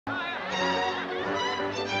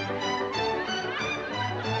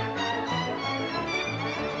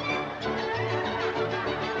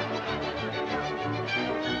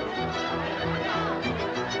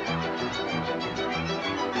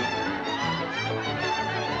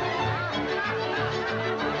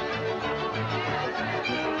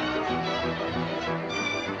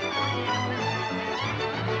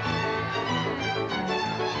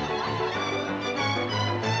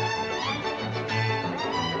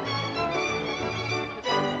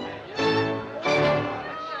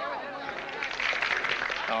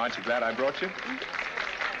Aren't you glad I brought you?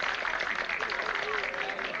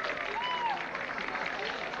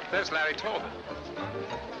 There's Larry Talbot.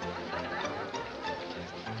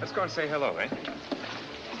 Let's go and say hello, eh?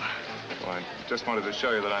 Well, I just wanted to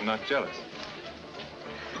show you that I'm not jealous.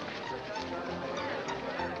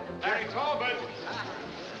 Larry Talbot!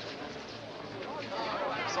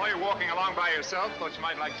 Saw you walking along by yourself. Thought you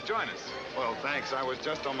might like to join us. Well, thanks. I was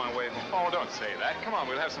just on my way home. Oh, don't say that. Come on,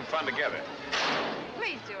 we'll have some fun together.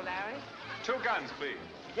 Please do, Larry. 2 guns, please.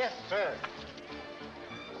 Yes, sir.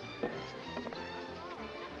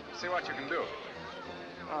 See what you can do.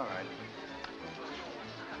 All right.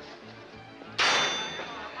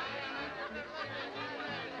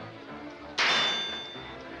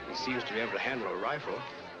 He seems to be able to handle a rifle.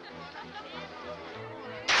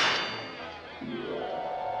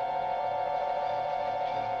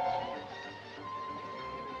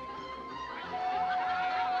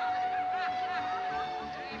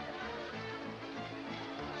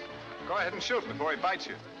 Go ahead and shoot before he bites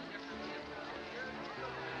you.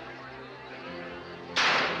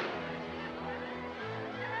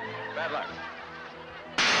 Bad luck.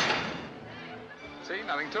 See,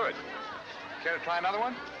 nothing to it. Care to try another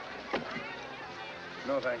one?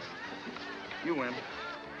 No, thanks. You win.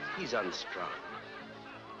 He's unstrung.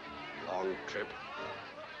 Long trip.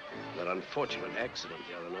 That unfortunate accident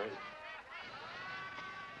the other night.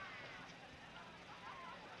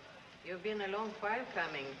 You've been a long while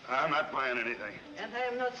coming. I'm not buying anything. And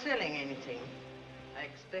I am not selling anything. I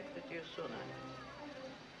expected you sooner.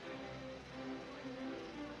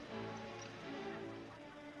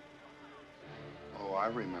 Oh, I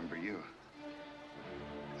remember you.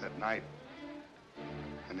 That night.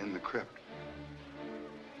 And in the crypt.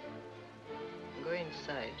 Go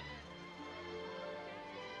inside.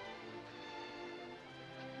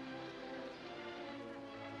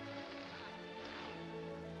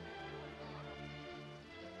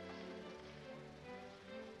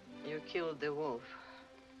 You killed the wolf.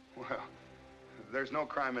 Well, there's no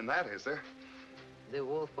crime in that, is there? The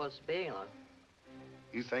wolf was Bela.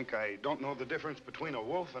 You think I don't know the difference between a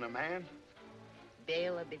wolf and a man?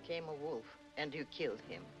 Bela became a wolf, and you killed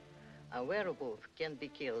him. A werewolf can be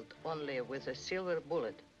killed only with a silver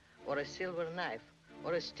bullet, or a silver knife,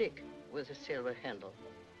 or a stick with a silver handle.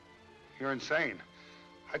 You're insane.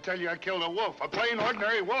 I tell you, I killed a wolf, a plain,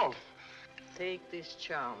 ordinary wolf. Take this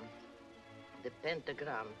charm, the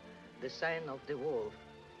pentagram, the sign of the wolf.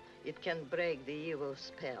 It can break the evil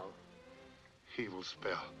spell. Evil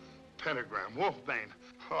spell. Pentagram, wolfbane.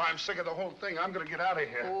 Oh, I'm sick of the whole thing. I'm gonna get out of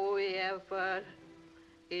here. Whoever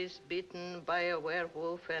is bitten by a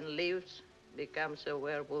werewolf and lives becomes a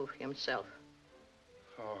werewolf himself.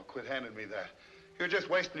 Oh, quit handing me that. You're just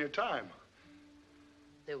wasting your time.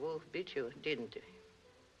 The wolf bit you, didn't he?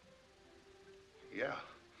 Yeah.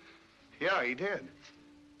 Yeah, he did.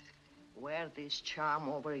 Wear this charm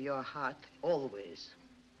over your heart always.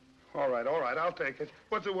 All right, I'll take it.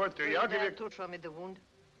 What's it worth to you? I'll give you... to show me the wound?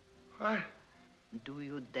 What? Do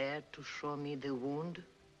you dare to show me the wound?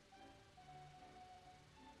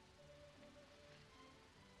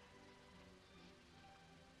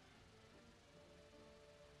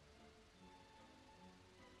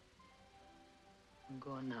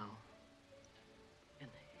 Go now, and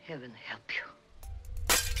heaven help you.